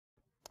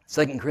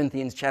2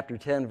 Corinthians chapter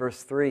 10,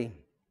 verse 3.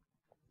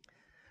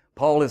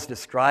 Paul is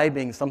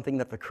describing something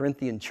that the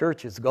Corinthian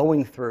church is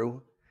going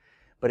through,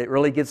 but it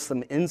really gives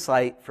some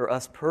insight for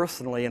us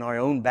personally in our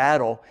own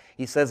battle.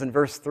 He says in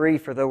verse 3,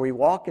 "For though we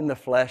walk in the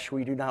flesh,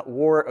 we do not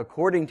war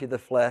according to the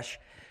flesh,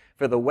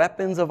 for the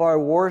weapons of our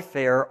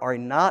warfare are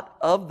not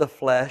of the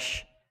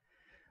flesh,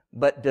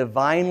 but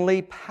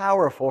divinely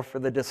powerful for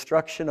the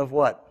destruction of"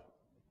 what?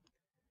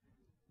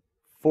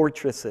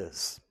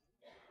 Fortresses.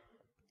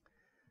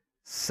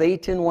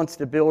 Satan wants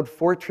to build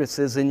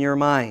fortresses in your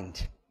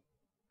mind.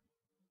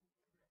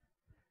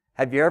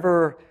 Have you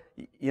ever,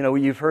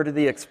 you've heard of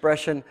the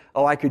expression,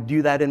 "Oh, I could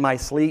do that in my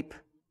sleep,"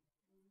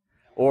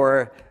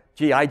 or,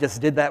 "Gee, I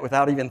just did that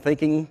without even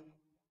thinking."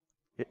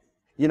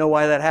 You know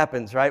why that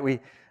happens, right?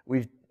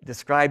 We've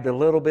described a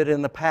little bit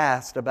in the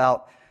past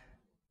about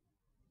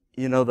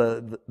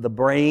the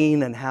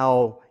brain and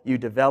how you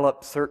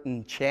develop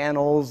certain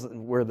channels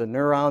where the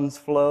neurons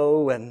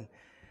flow, and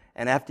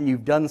after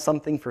you've done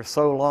something for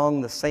so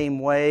long the same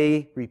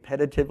way,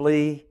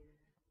 repetitively,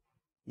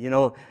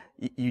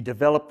 you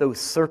develop those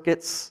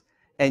circuits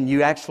and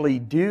you actually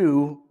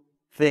do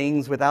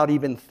things without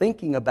even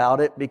thinking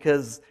about it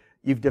because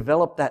you've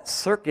developed that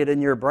circuit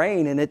in your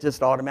brain and it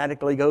just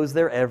automatically goes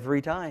there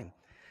every time.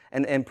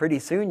 And pretty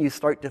soon you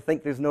start to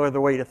think there's no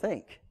other way to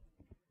think.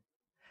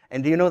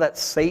 And do you know that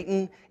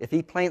Satan, if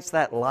he plants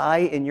that lie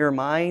in your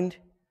mind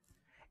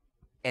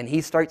and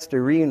he starts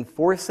to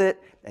reinforce it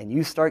and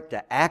you start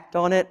to act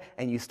on it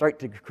and you start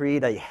to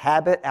create a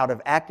habit out of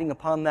acting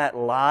upon that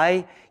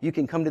lie, you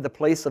can come to the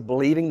place of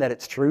believing that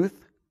it's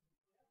truth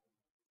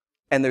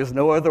and there's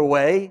no other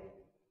way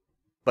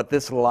but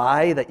this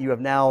lie that you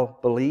have now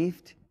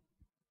believed.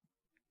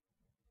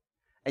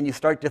 And you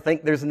start to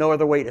think there's no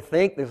other way to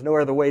think, there's no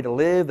other way to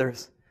live.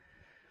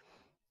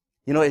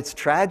 It's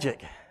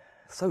tragic.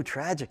 So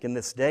tragic in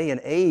this day and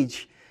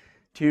age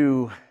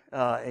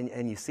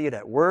and you see it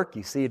at work,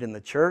 you see it in the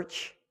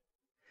church,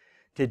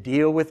 to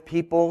deal with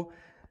people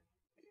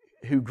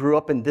who grew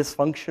up in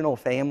dysfunctional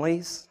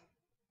families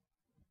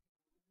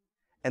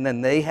and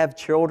then they have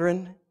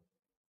children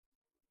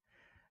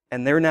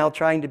and they're now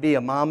trying to be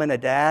a mom and a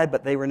dad,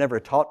 but they were never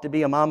taught to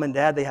be a mom and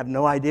dad. They have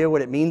no idea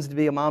what it means to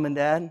be a mom and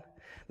dad.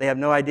 They have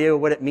no idea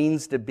what it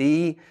means to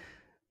be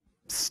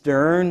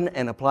stern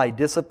and apply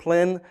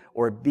discipline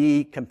or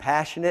be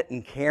compassionate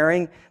and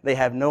caring. They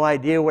have no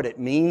idea what it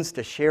means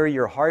to share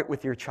your heart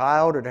with your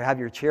child or to have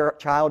your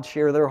child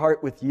share their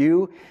heart with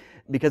you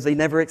because they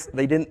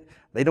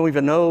don't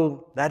even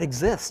know that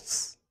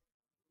exists.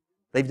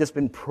 They've just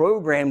been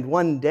programmed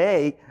one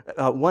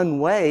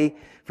way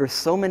for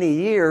so many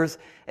years,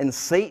 and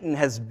Satan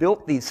has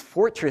built these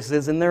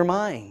fortresses in their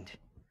mind,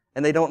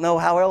 and they don't know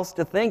how else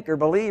to think or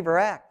believe or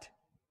act.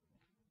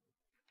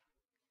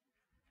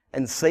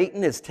 And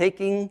Satan is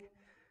taking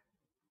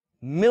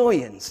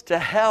millions to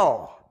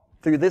hell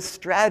through this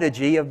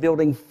strategy of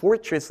building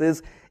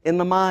fortresses in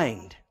the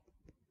mind.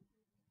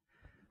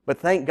 But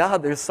thank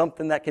God there's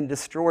something that can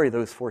destroy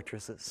those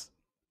fortresses.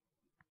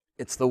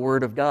 It's the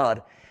Word of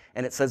God.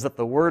 And it says that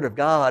the Word of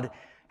God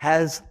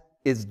is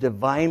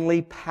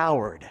divinely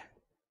powered.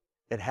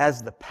 It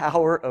has the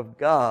power of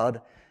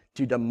God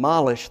to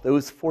demolish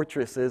those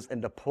fortresses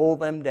and to pull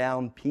them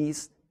down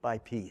piece by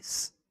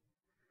piece,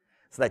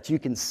 so that you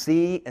can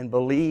see and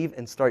believe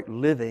and start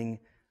living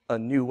a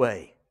new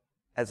way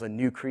as a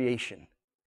new creation